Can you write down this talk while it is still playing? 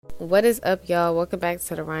What is up, y'all? Welcome back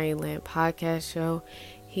to the Ryan podcast show.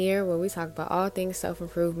 Here, where we talk about all things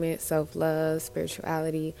self-improvement, self-love,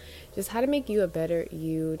 spirituality, just how to make you a better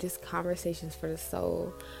you, just conversations for the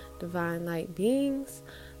soul, divine light beings.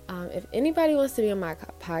 If anybody wants to be on my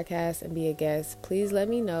podcast and be a guest, please let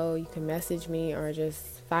me know. You can message me or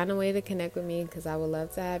just find a way to connect with me because I would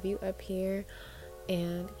love to have you up here.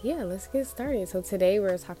 And yeah, let's get started. So today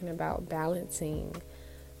we're talking about balancing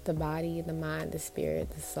the body, the mind, the spirit,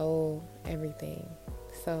 the soul, everything.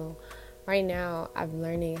 So right now I'm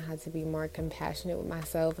learning how to be more compassionate with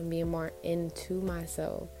myself and being more into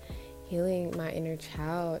myself, healing my inner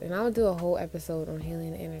child. And I'll do a whole episode on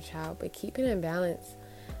healing the inner child, but keeping in balance.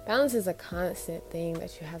 Balance is a constant thing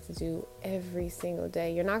that you have to do every single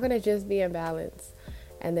day. You're not going to just be in balance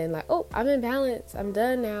and then like, oh, I'm in balance, I'm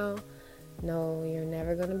done now. No, you're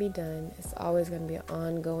never going to be done. It's always going to be an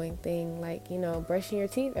ongoing thing. Like, brushing your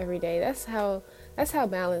teeth every day. That's how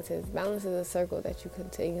balance is. Balance is a circle that you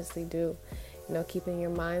continuously do, keeping your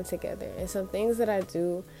mind together. And some things that I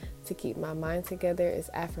do to keep my mind together is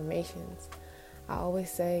affirmations. I always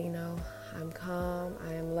say, I'm calm,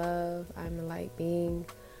 I am love, I'm a light being,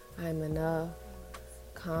 I'm enough,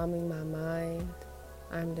 calming my mind,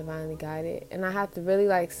 I'm divinely guided. And I have to really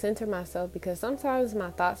center myself because sometimes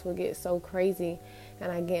my thoughts will get so crazy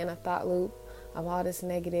and I get in a thought loop of all this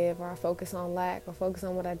negative, or I focus on lack, or focus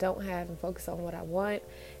on what I don't have and focus on what I want.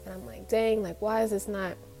 And I'm like, dang, why is this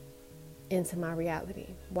not into my reality?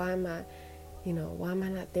 Why am I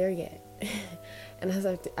not there yet? And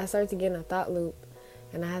I start to get in a thought loop,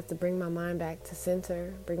 and I have to bring my mind back to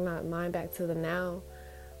center, bring my mind back to the now.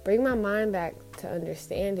 Bring my mind back to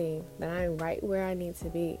understanding that I'm right where I need to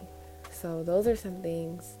be. So those are some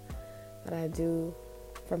things that I do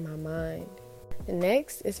for my mind. The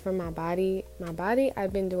next is for my body. My body,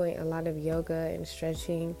 I've been doing a lot of yoga and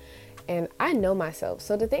stretching, and I know myself.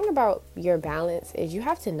 So the thing about your balance is you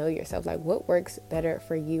have to know yourself, what works better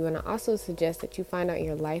for you. And I also suggest that you find out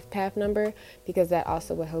your life path number, because that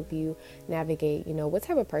also will help you navigate, what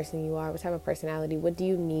type of person you are, what type of personality, what do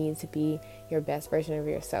you need to be your best version of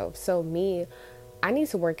yourself. So me, I need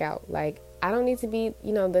to work out. I don't need to be,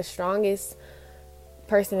 the strongest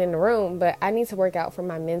person in the room, but I need to work out for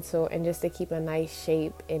my mental and just to keep a nice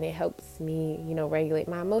shape. And it helps me, regulate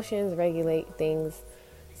my emotions, regulate things.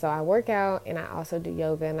 So I work out, and I also do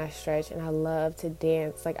yoga, and I stretch, and I love to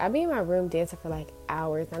dance. I be in my room dancing for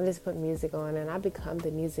hours. I just put music on, and I become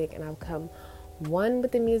the music, and I become one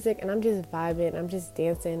with the music, and I'm just vibing, I'm just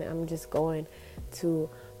dancing, I'm just going to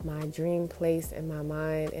my dream place in my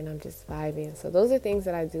mind, and I'm just vibing. So those are things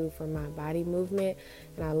that I do for my body movement,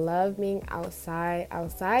 and I love being outside.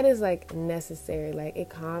 Outside is necessary. It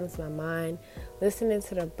calms my mind, listening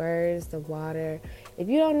to the birds, the water. If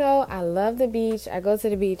you don't know, I love the beach. I go to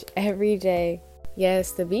the beach every day.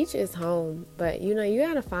 Yes, the beach is home, but you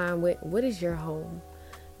gotta find what is your home.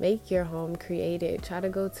 Make your home, create it. Try to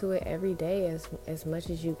go to it every day as much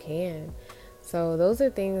as you can. So those are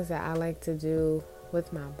things that I like to do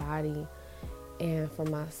with my body. And for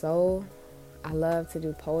my soul, I love to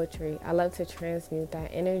do poetry. I love to transmute that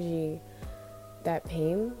energy, that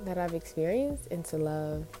pain that I've experienced, into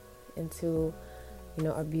love, into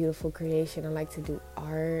a beautiful creation. I like to do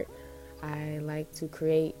art. I like to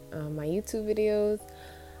create my YouTube videos.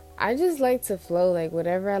 I just like to flow,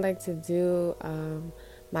 whatever I like to do,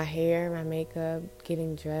 my hair, my makeup,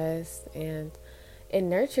 getting dressed, and it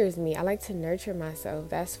nurtures me. I like to nurture myself.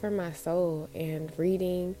 That's for my soul. And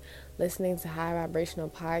reading, listening to high vibrational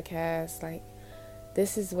podcasts,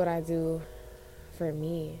 this is what I do for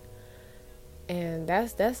me. And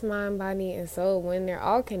that's mind, body, and soul when they're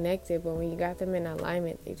all connected. But when you got them in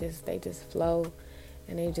alignment, they just flow,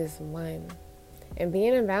 and they just one. And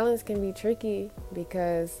being in balance can be tricky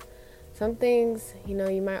because some things, you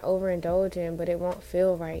might overindulge in, but it won't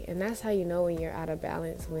feel right. And that's how you know when you're out of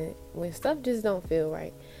balance, when stuff just don't feel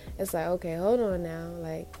right. It's okay, hold on now.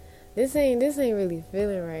 This ain't really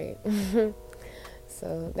feeling right.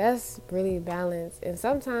 So that's really balance. And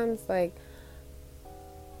sometimes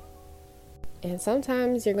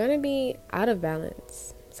you're going to be out of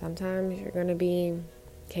balance. Sometimes you're going to be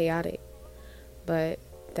chaotic. But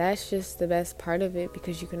that's just the best part of it,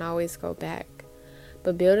 because you can always go back.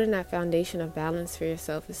 But building that foundation of balance for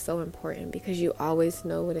yourself is so important, because you always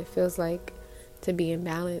know what it feels like to be in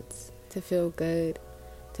balance, to feel good,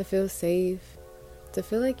 to feel safe, to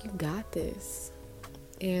feel like you got this.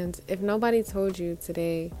 And if nobody told you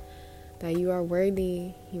today that you are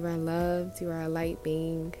worthy, you are loved, you are a light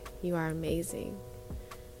being, you are amazing,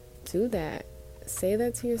 do that. Say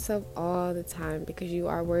that to yourself all the time, because you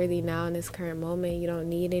are worthy now in this current moment. You don't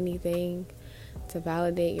need anything to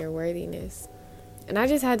validate your worthiness. And I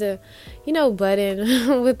just had to, butt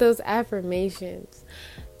in with those affirmations.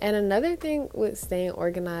 And another thing with staying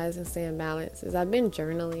organized and staying balanced is I've been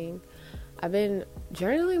journaling. I've been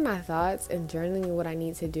journaling my thoughts and journaling what I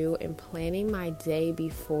need to do and planning my day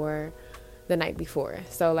before the night before.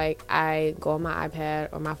 So like I go on my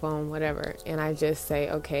iPad or my phone, whatever, and I just say,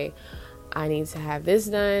 okay, I need to have this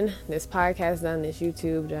done, this podcast done, this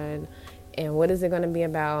YouTube done, and what is it going to be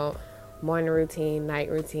about? Morning routine, night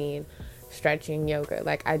routine, stretching, yoga.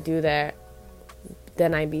 Like I do that the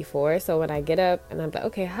night before. So when I get up and I'm like,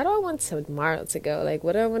 okay, how do I want tomorrow to go? Like,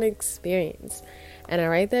 what do I want to experience? And I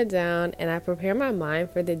write that down and I prepare my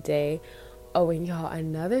mind for the day. Oh, and y'all,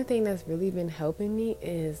 another thing that's really been helping me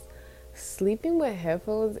is sleeping with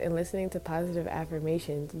headphones and listening to positive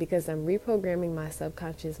affirmations, because I'm reprogramming my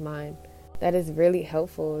subconscious mind. That is really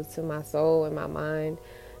helpful to my soul and my mind,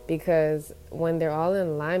 because when they're all in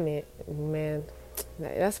alignment, man,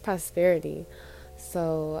 that's prosperity.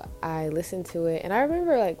 So I listened to it, and I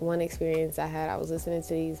remember like one experience I had, I was listening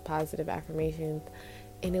to these positive affirmations,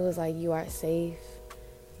 and it was like, you are safe,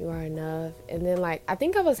 you are enough. And then like, I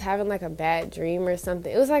think I was having like a bad dream or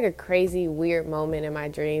something. It was like a crazy, weird moment in my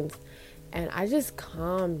dreams. And I just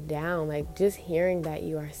calmed down, like just hearing that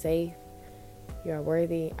you are safe, you are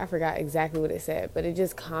worthy. I forgot exactly what it said, but it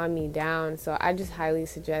just calmed me down. So I just highly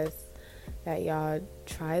suggest that y'all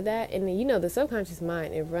try that. And the subconscious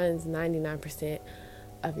mind, it runs 99%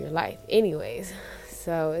 of your life anyways.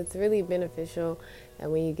 So it's really beneficial.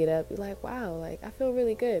 And when you get up, you're like, wow, like I feel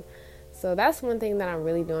really good. So that's one thing that I'm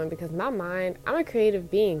really doing, because my mind, I'm a creative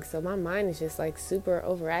being. So my mind is just like super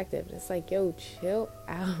overactive. It's like, yo, chill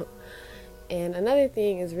out. And another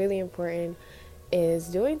thing is really important is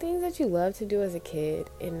doing things that you love to do as a kid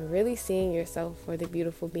and really seeing yourself for the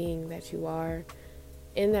beautiful being that you are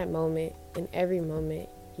in that moment, in every moment.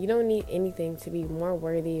 You don't need anything to be more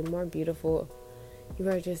worthy, more beautiful. You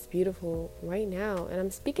are just beautiful right now. And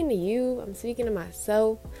I'm speaking to you. I'm speaking to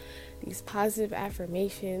myself. These positive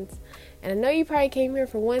affirmations. And I know you probably came here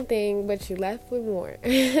for one thing, but you left with more.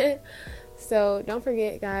 So don't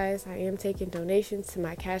forget, guys, I am taking donations to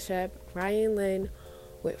my Cash App, ryanlynn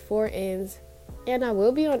with 4 N's. And I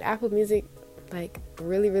will be on Apple Music like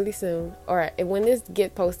really, really soon. Or when this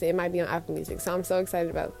gets posted, it might be on Apple Music. So I'm so excited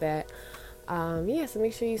about that. So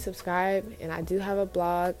make sure you subscribe. And I do have a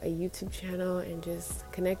blog, a YouTube channel, and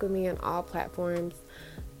just connect with me on all platforms.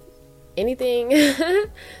 Anything.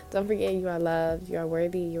 Don't forget, you are loved, you are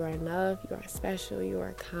worthy, you are enough, you are special, you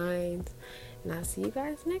are kind. And I'll see you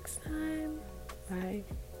guys next time. Bye.